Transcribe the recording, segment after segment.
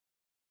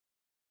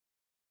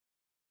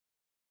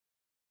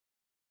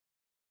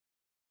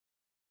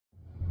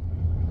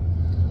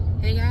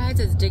Hey guys,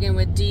 it's Digging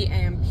with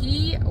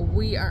DMP.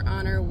 We are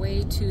on our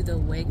way to the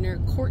Wegner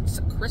Quartz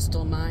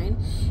Crystal Mine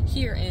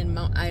here in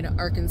Mount Ida,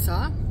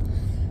 Arkansas.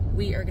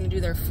 We are going to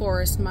do their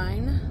forest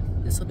mine.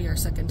 This will be our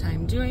second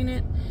time doing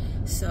it.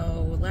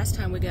 So last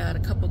time we got a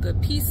couple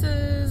good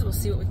pieces. We'll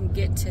see what we can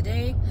get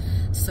today.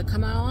 So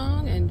come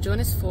along and join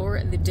us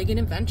for the digging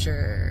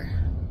adventure.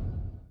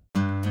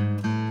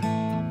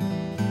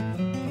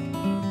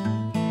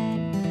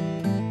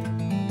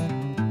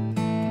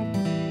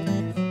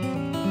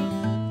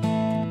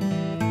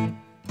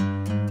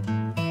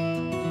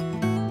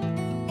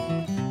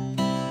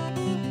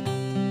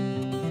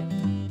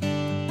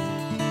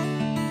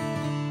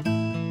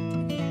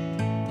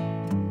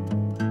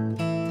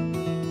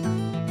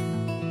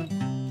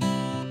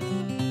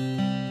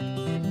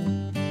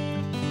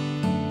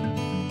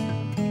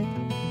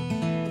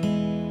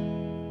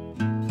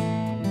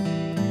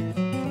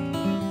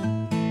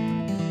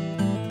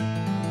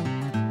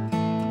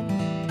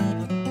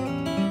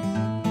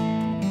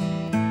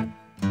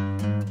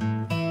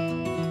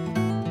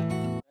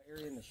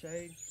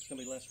 Shade, it's going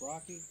to be less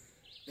rocky.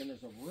 Then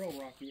there's a real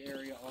rocky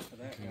area off of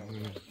that now.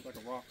 It's like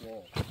a rock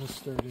wall. Let's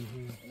start in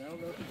here. And I'll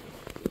go.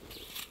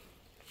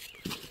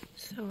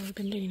 So I've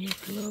been digging here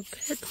for a little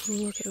bit.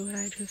 Look at what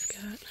I just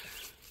got.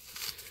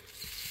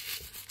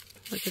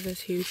 Look at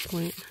this huge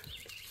point.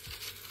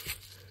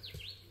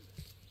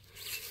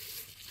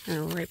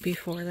 And right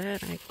before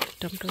that, I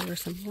dumped over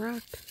some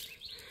rock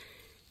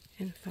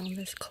and found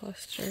this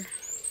cluster.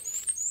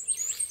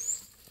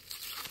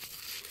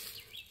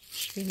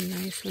 Should be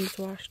nice when it's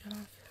washed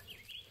off.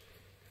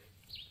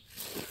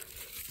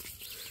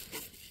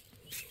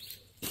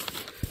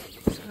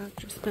 So I've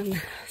just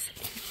been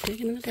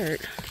digging in the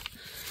dirt.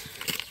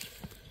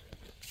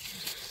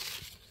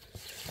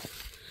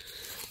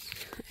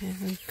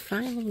 And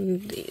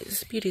found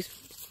these beauties.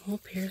 Oh,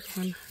 here's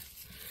one.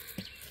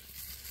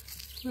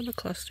 Little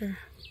cluster.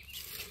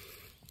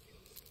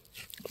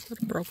 A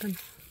little broken.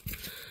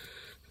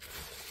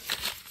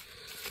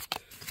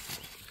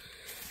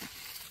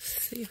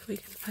 See if we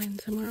can find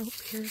somewhere. Oh,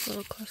 here's a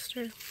little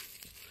cluster.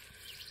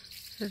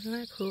 Isn't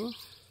that cool?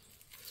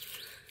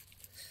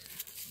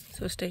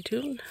 So stay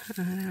tuned,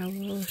 and I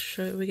will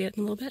show you what we get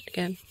in a little bit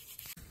again.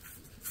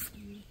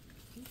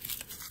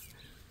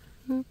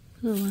 Oh,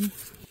 another one.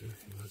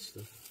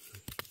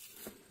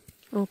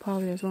 Oh,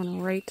 Paul, there's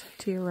one right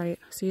to your right.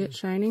 See it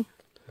shining?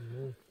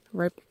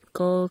 Right,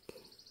 gold,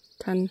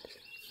 10.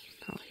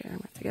 Oh, here, I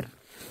might have to get it.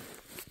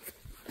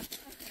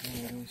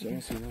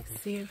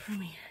 See it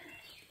from here.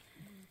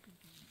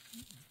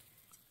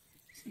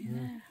 See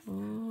that?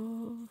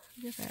 Oh,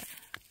 look at that.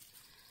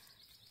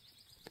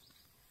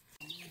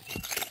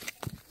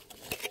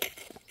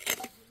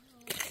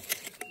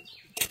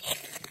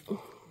 Oh,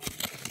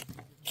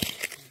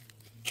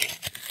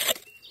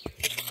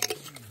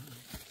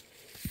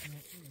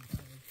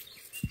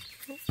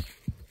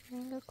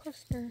 another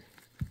cluster.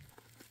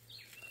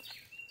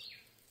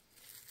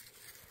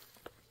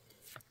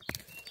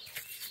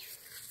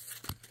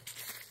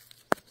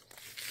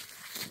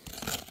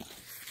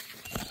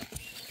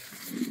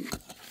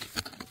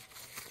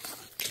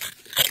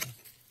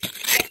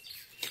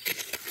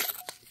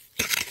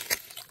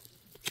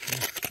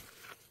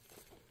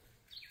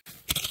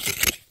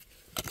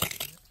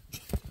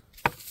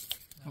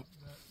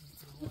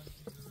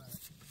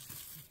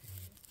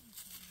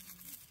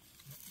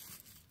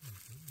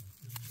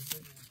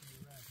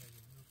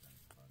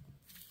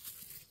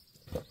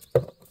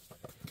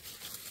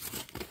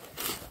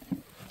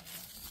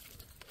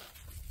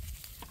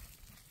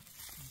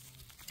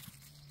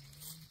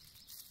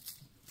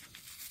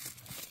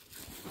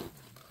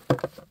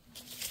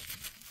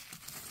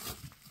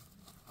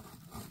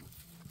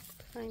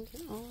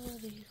 Finding all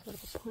of these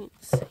little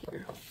points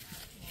here.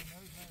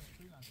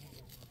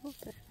 Oh,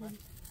 that one.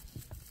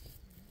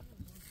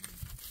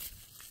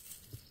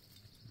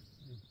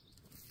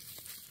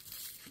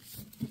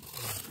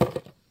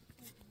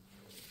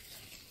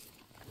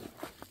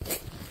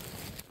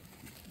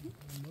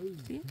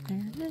 See, there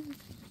it is.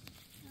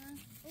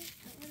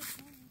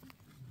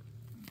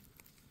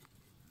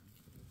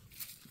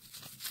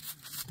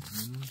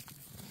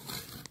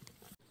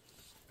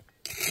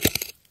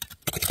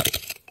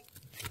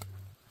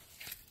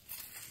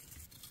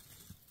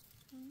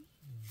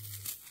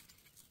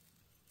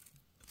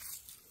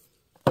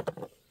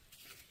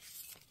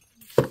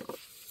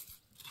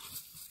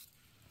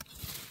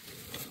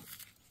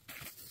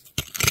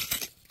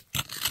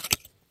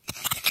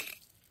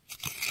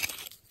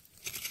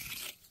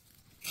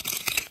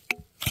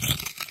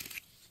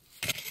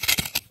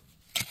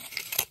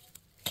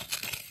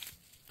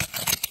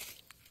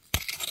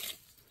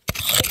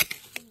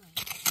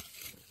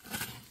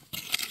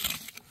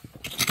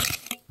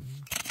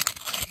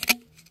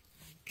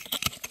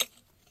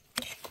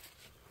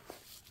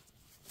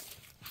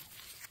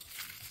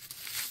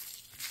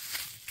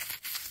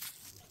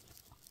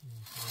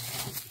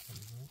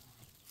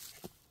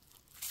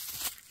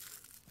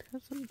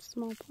 Got some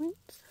small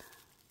points.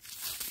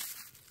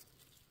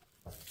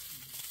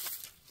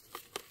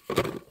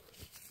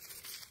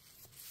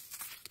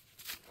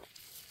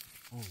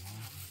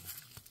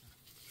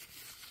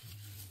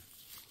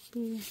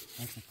 be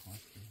That's a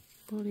cluster.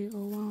 what are you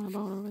on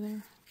about over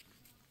there?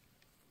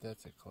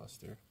 That's a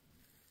cluster.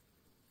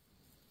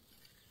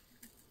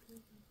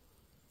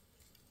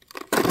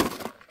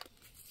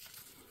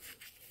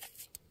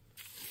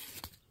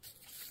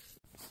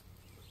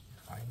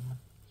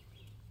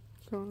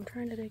 So I'm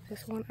trying to take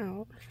this one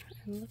out,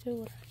 and look at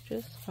what I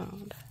just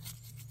found.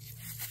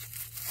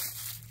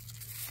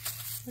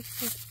 That's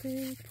this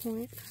big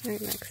point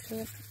right next to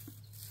it.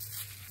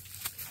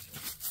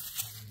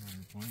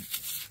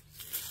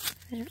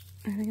 Yeah,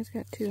 I think it's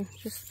got two,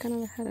 just kind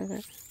of ahead of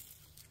it.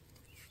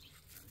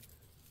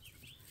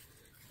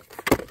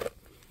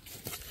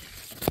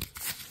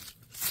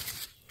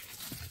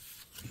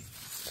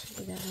 So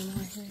we got one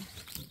more here.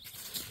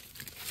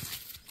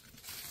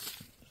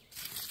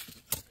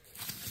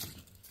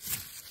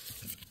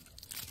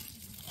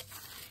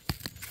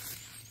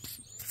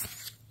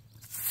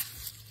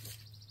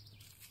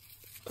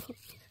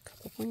 A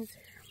couple points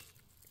here.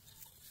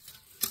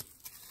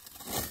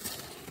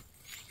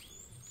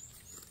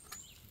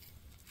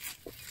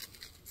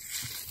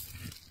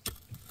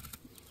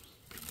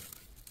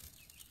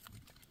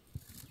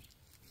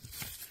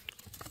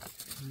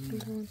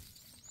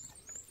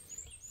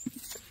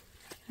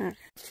 Alright.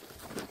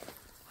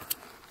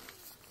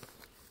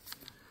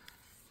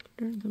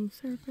 Random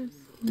surface.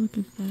 Look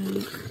at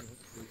that.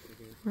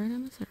 Right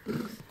on the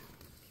surface.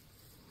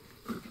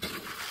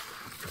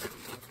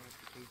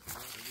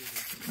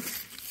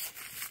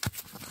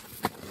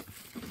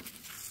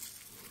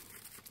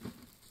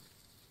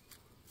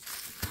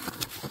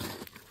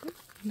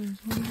 And there's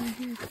one right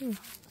here too.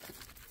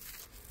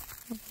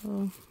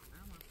 Although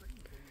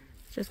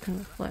it's just kind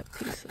of a flat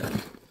piece though.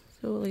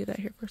 So we'll leave that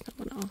here for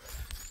someone else.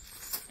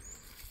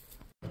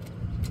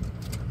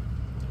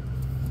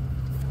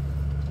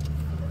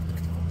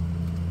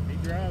 He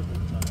drives it.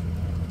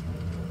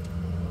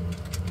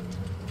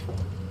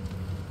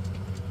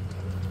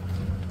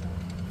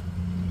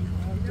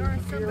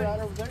 You're right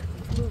over there.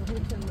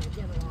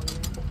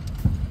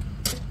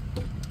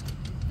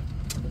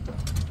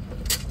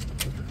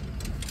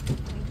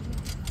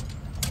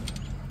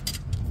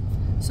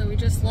 So we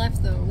just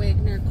left the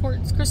Wegner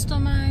Quartz Crystal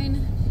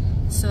Mine.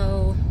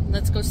 So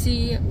let's go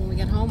see when we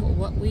get home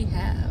what we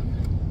have.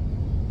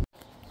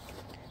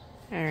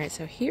 Alright,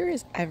 so here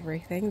is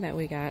everything that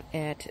we got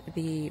at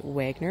the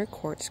Wegner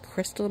Quartz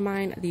Crystal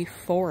Mine, the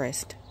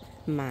Forest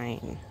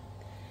Mine.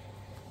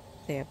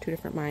 They have two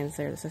different mines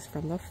there. This is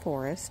from the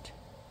forest.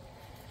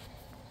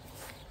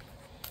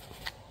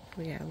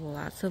 We have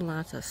lots and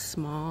lots of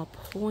small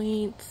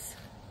points.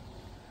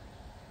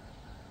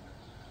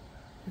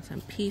 And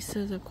some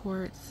pieces of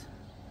quartz.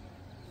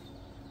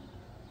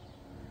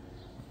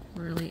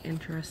 Really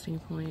interesting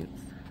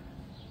points.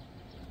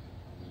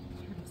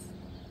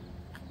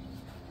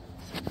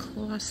 Some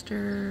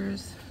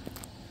clusters.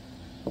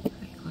 Look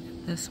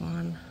at this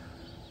one.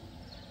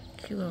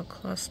 Cute little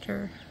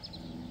cluster.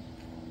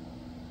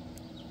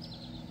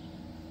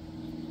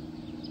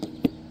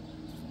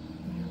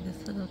 And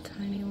this little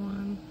tiny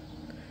one.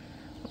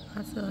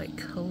 Lots of like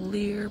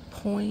clear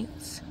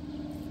points.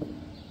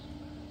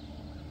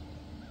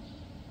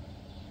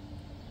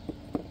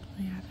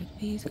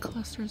 These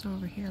clusters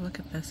over here, look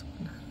at this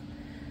one.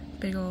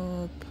 Big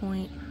old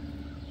point.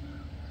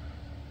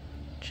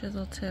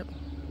 Chisel tip.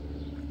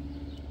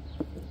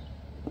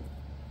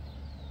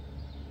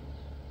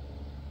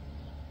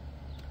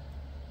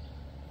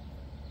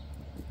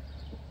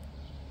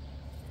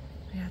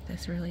 We got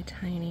this really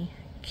tiny,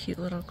 cute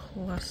little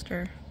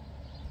cluster.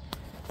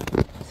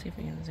 Let's see if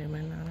we can zoom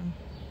in on them.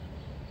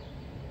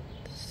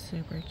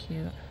 Super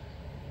cute.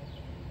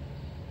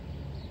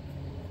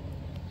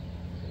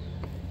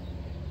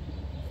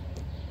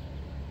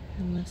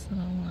 And this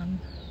little one.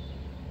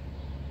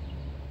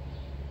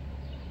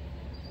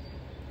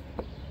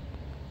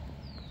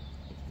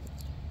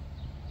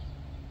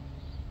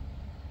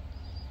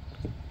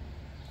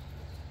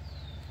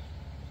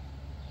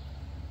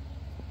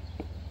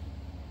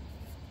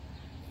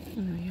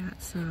 And we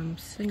got some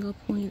single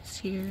points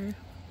here.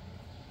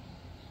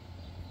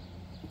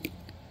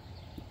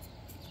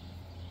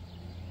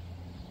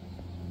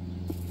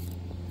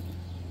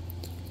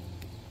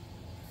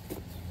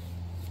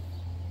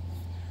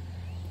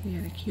 We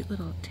got a cute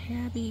little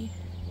tabby.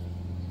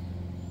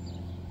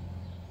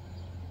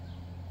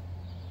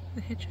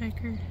 The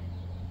hitchhiker.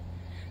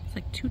 It's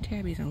like two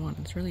tabbies in one.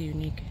 It's really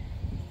unique.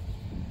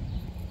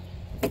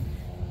 Got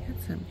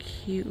some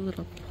cute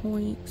little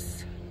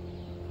points.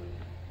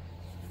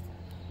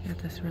 Got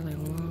this really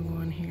long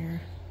one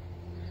here.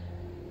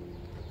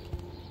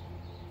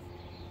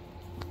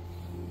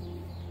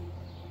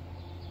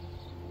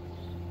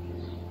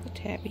 The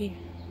tabby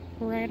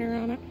rider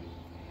on it.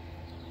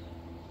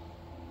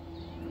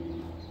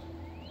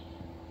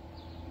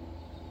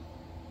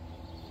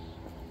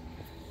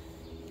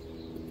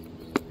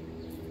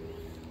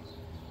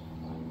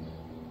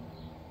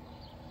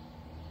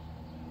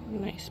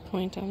 Nice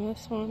point on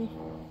this one.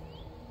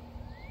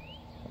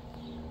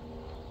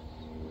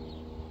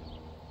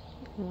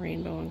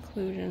 Rainbow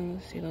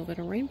inclusions. See a little bit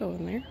of rainbow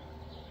in there.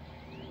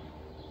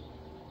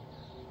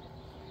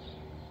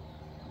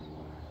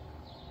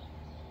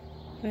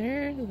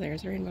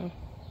 There's a rainbow.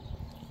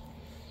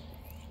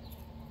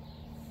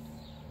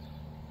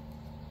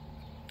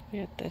 We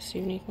got this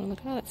unique one. Look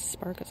at all that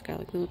spark. It's got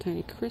like little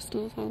tiny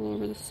crystals all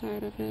over the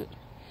side of it.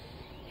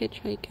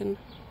 Hitchhiking.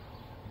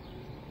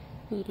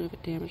 A little bit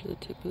of damage to the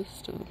tip, but it's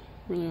still a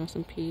really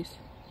awesome piece.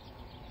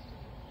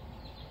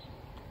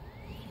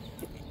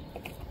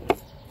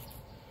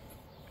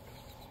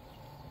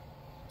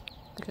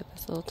 Look at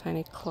this little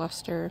tiny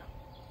cluster.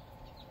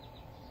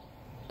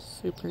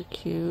 Super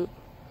cute.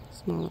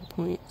 Small little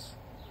points.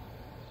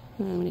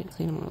 And we need to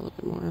clean them out a little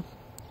bit more.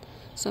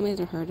 Some of these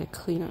are hard to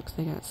clean up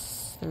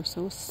because they're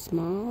so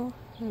small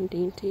and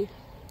dainty.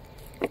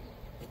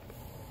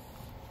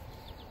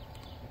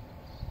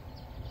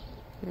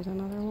 Here's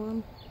another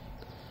one.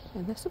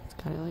 And this one's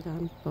got it like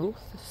on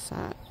both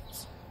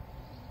sides.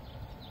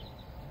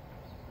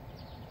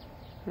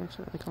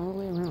 Actually, like all the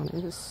way around.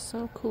 It is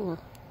so cool.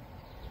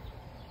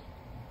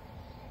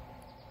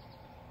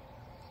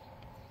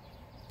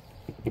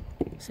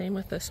 Same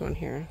with this one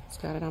here. It's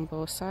got it on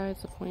both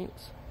sides, the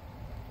points.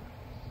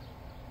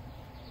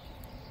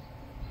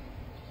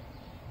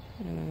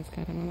 And then it's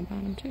got them on the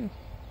bottom too.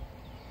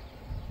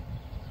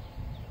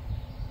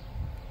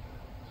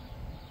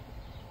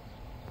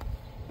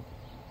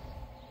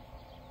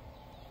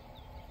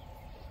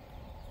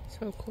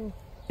 So cool.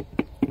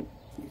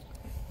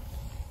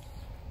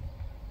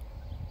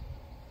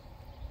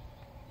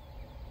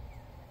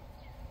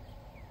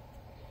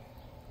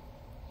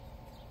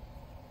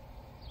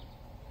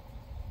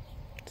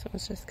 So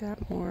it's just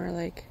got more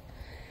like,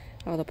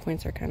 all the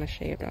points are kind of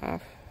shaved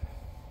off.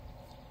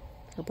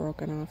 Or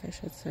broken off, I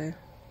should say.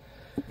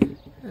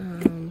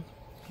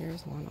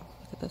 Here's one. Oh,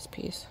 look at this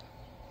piece.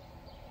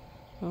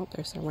 Oh,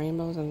 there's some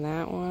rainbows in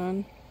that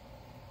one.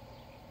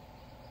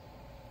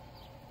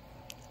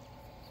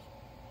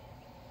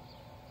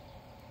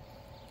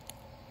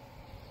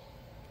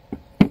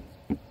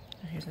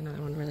 Here's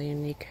another one, really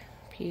unique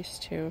piece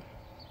too.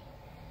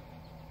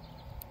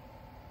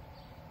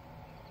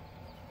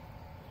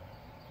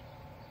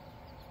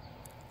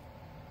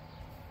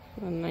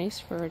 Nice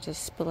for a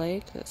display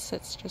because it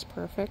sits just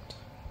perfect.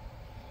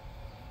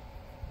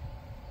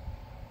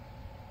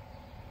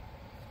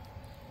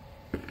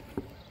 I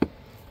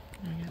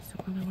got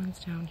some other ones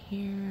down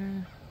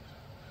here.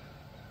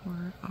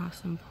 More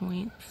awesome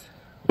points.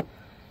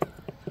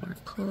 More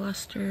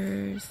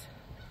clusters.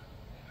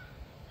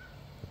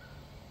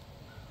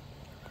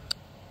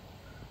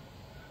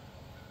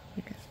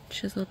 Like a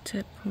chisel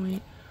tip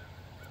point.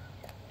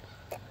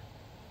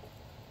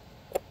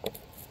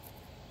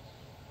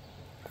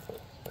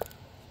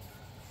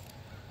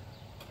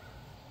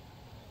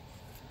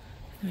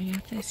 We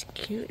got this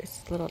cute,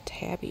 it's a little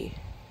tabby.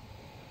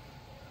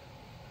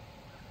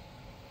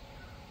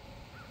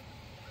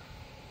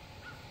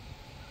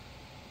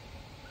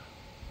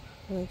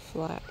 Really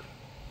flat.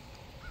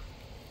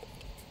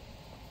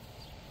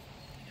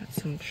 Got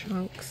some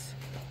chunks.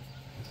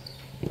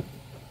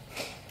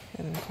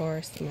 And of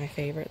course, my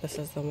favorite, this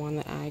is the one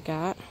that I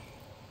got.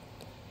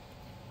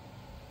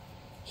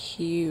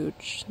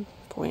 Huge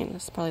point.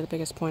 This is probably the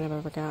biggest point I've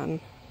ever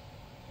gotten.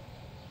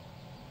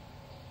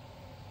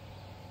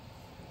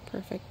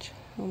 Perfect,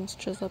 almost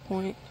chisel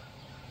point.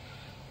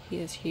 He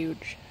is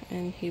huge,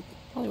 and he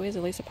probably weighs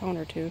at least a pound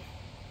or two.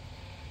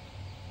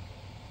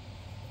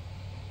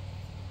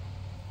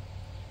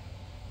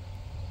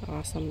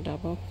 Awesome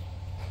double.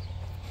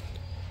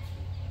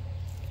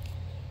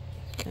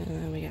 And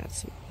then we got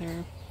some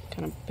other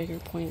kind of bigger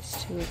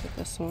points too. Look at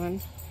this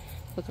one.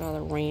 Look at all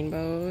the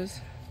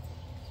rainbows.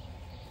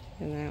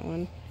 And that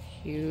one,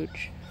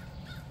 huge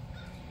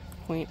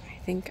point. I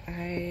think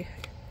I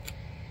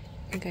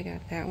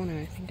got that one, and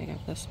I think I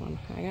got this one.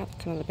 I got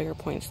kind of the bigger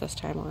points this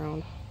time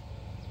around.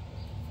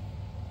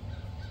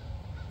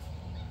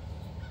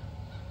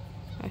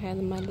 I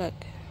had my luck.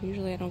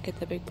 Usually I don't get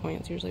the big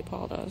points. Usually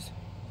Paul does.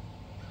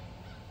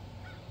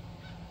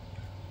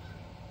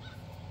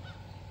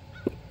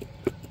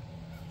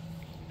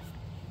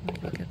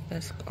 Look at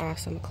this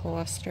awesome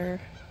cluster.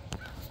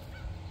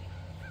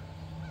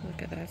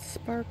 Look at that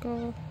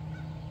sparkle.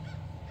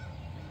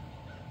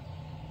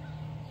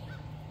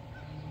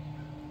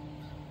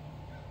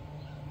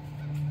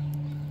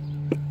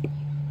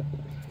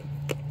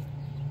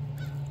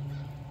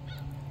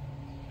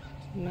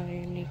 Another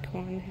unique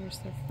one. Here's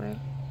the front.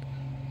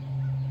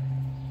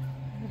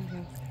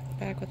 And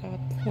back with all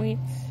the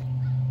points.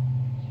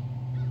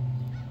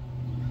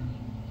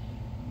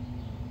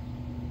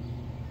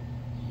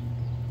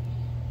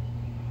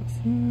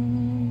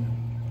 Awesome.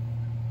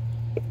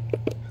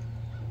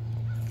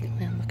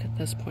 And look at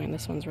this point.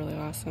 This one's really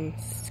awesome.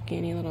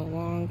 Skinny little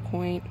long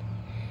point.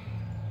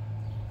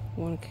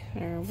 One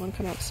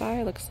come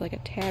outside. Looks like a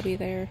tabby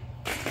there.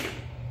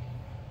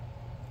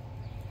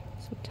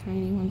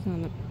 Tiny ones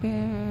on the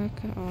back.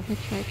 Oh,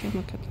 hitchhiking.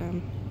 Look at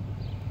them.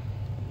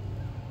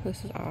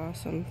 This is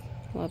awesome.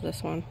 Love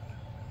this one.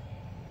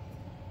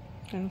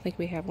 I don't think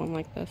we have one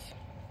like this.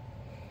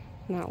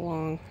 Not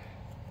long.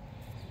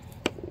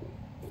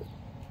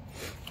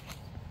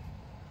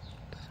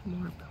 Some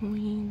more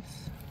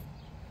points.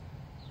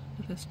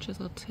 Look at this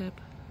chisel tip.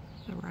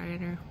 The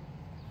rider.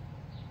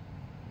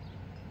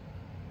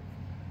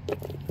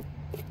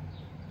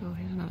 Oh,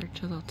 here's another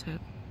chisel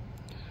tip.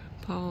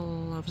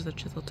 Paul loves the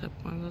chisel tip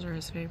one. Those are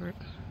his favorite.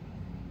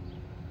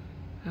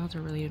 That was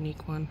a really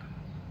unique one.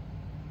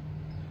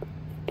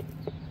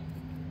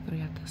 We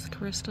got this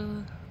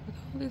crystal with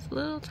all these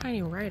little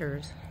tiny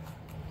riders.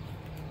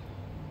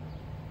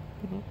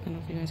 Oh, I don't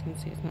know if you guys can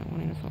see, it's not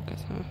wanting to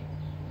focus, huh?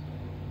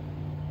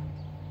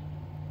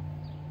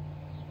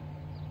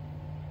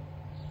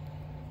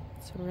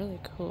 It's really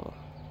cool.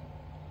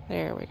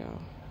 There we go.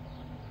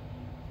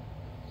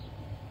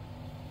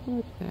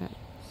 Look at that.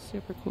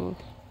 Super cool.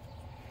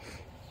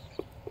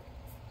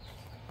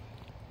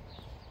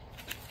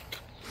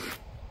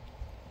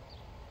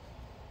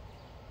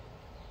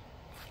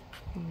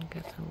 And we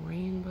got some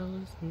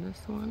rainbows in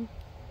this one.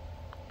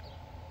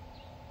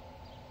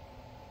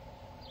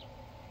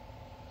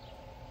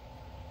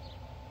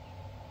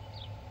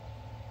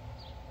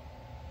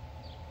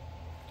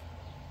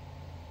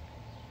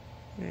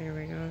 There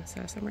we go.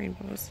 Saw some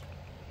rainbows.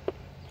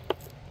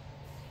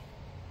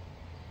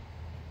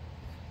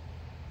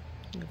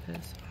 Look at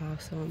this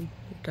awesome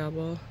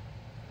double.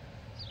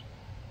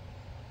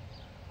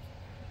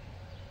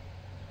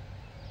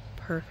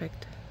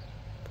 Perfect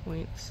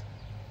points.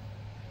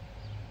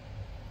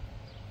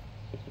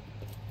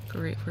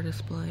 Great for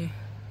display.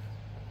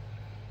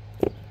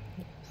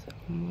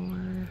 Some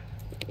more.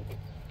 Look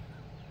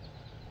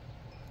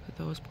at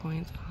those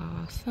points.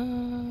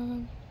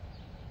 Awesome.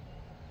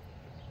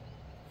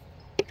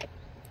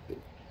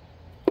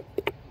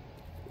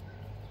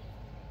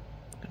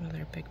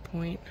 Another big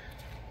point.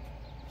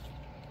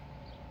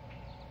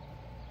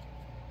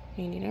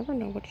 And you never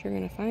know what you're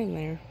going to find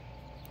there.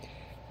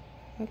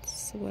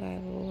 That's what I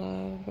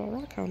love about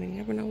rock hounding. You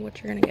never know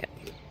what you're going to get.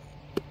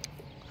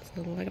 It's a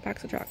little like a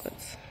box of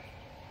chocolates.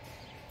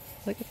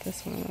 Look at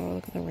this one. Oh,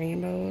 look at the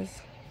rainbows.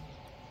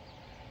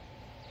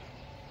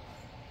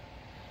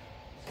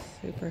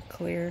 Super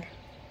clear.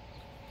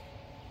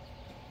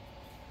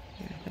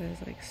 Yeah, that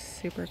is like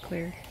super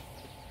clear.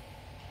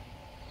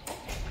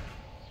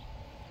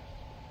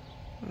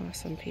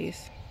 Awesome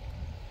piece.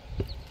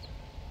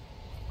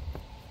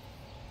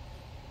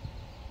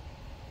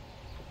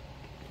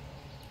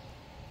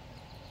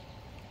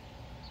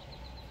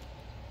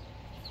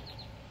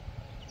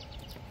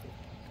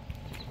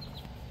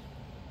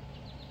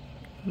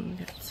 We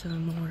got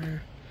some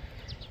more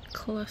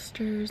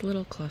clusters,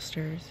 little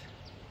clusters.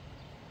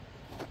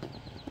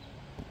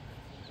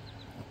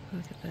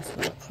 Look at this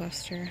little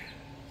cluster.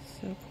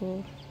 So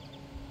cool.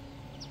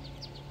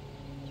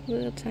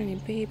 Little tiny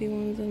baby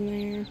ones in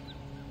there.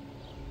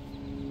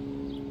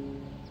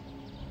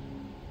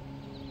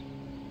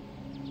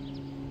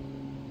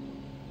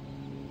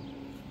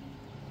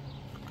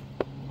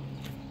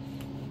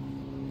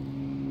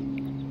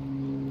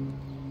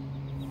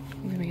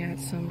 Then we got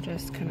some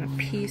just kind of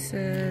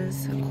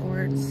pieces of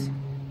quartz.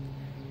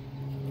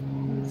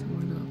 Some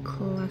more little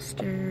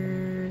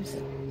clusters.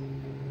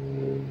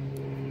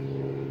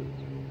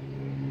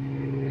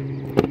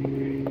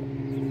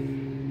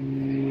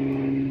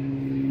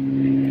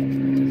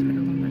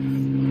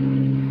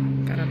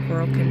 Got a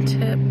broken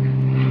tip.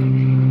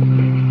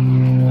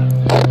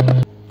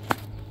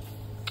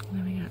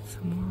 Then we got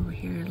some more over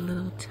here,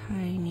 little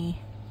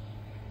tiny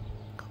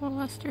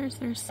clusters.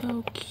 They're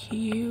so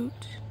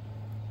cute.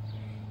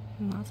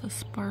 And lots of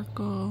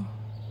sparkle.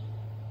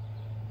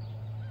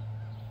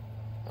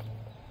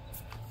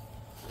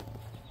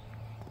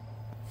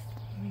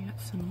 We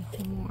got some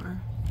more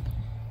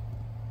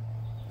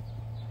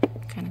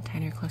kind of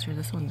tinier clusters.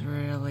 This one's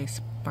really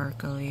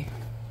sparkly.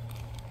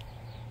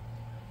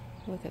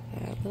 Look at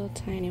that, little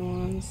tiny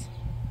ones.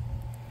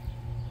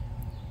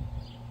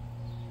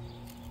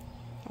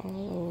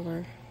 All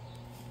over.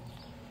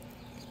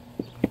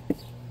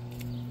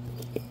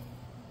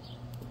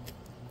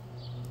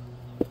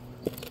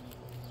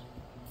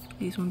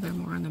 These ones are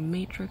more on the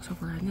matrix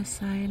over on this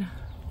side.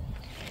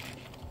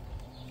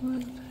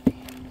 Look at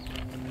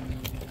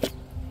that.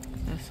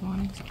 This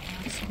one's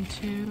awesome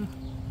too.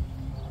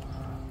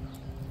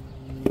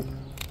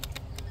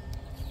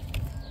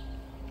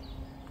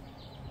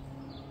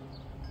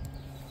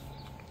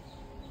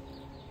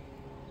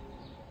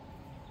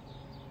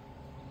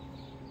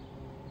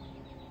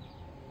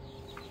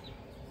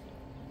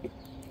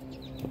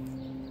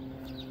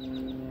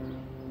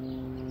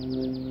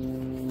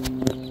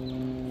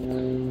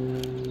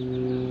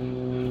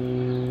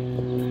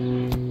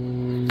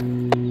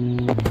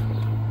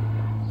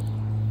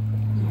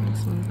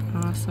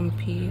 Awesome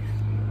piece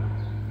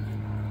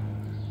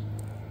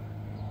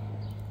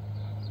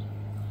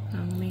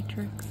on the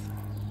matrix.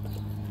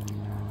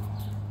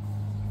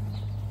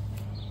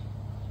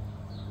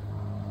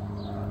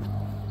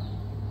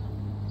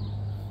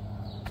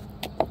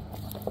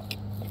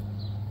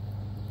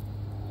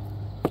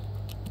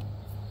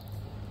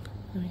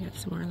 And we got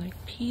some more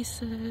like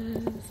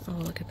pieces. Oh,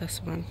 look at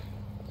this one.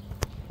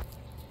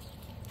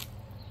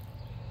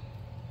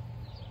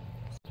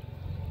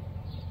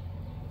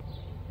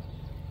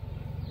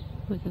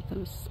 Look at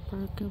those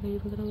sparkly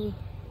little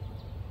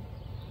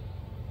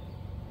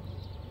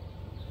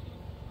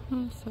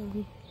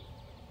Awesome.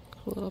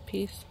 Cool little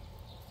piece.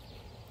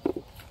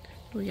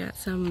 We got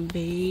some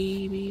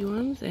baby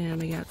ones, and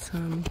we got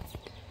some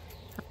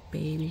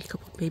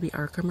couple baby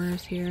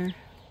Arkhamers here.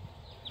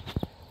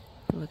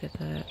 Look at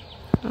that.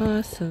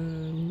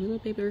 Awesome. Little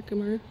baby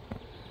Arkhamer.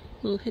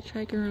 Little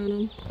hitchhiker on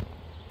them.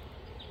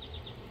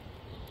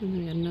 And then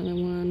we got another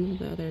one.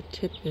 The other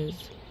tip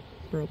is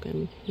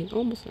broken. He's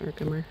almost an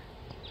Arkhamer.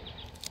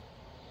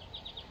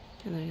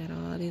 And I got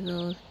all these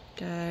little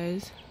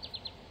guys.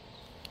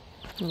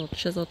 Little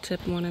chisel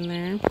tip one in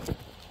there.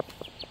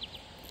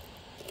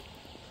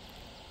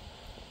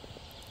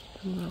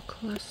 A little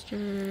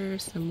cluster,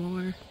 some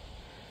more.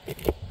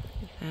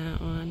 That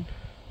one.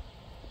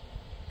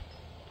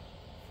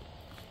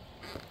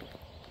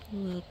 A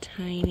little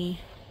tiny.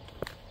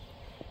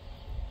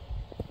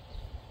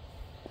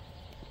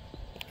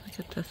 Look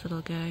at this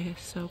little guy, he's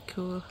so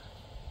cool.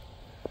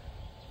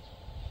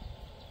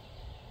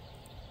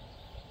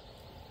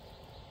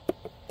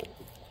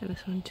 And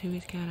this one too,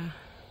 he's got a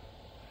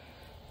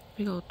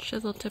big old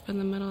chisel tip in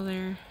the middle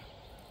there.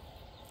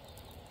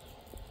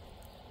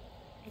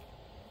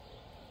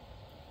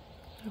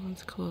 That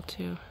one's cool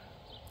too.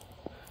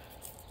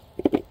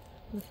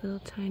 This little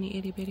tiny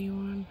itty bitty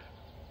one.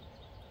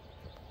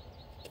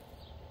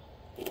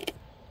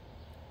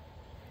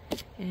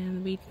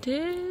 And we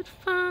did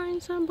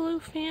find some blue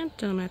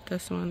phantom at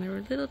this one. There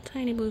were little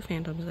tiny blue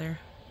phantoms there.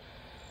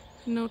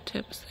 No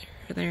tips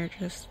there. They're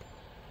just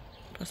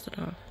busted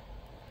off.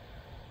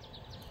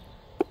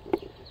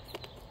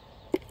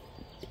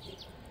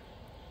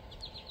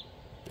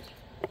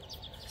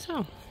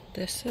 So,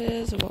 this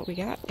is what we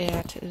got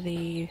at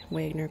the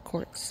Wegner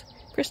Quartz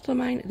Crystal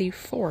Mine, the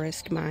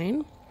Forest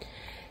Mine.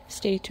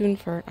 Stay tuned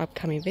for an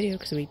upcoming video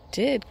because we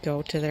did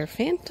go to their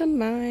Phantom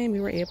Mine. We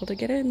were able to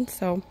get in,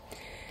 so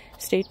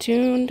stay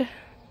tuned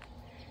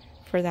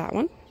for that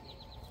one.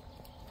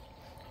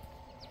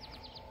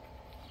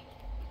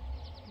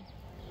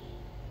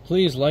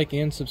 Please like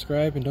and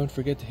subscribe, and don't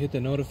forget to hit the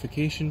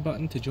notification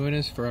button to join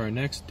us for our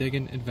next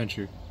digging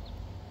adventure.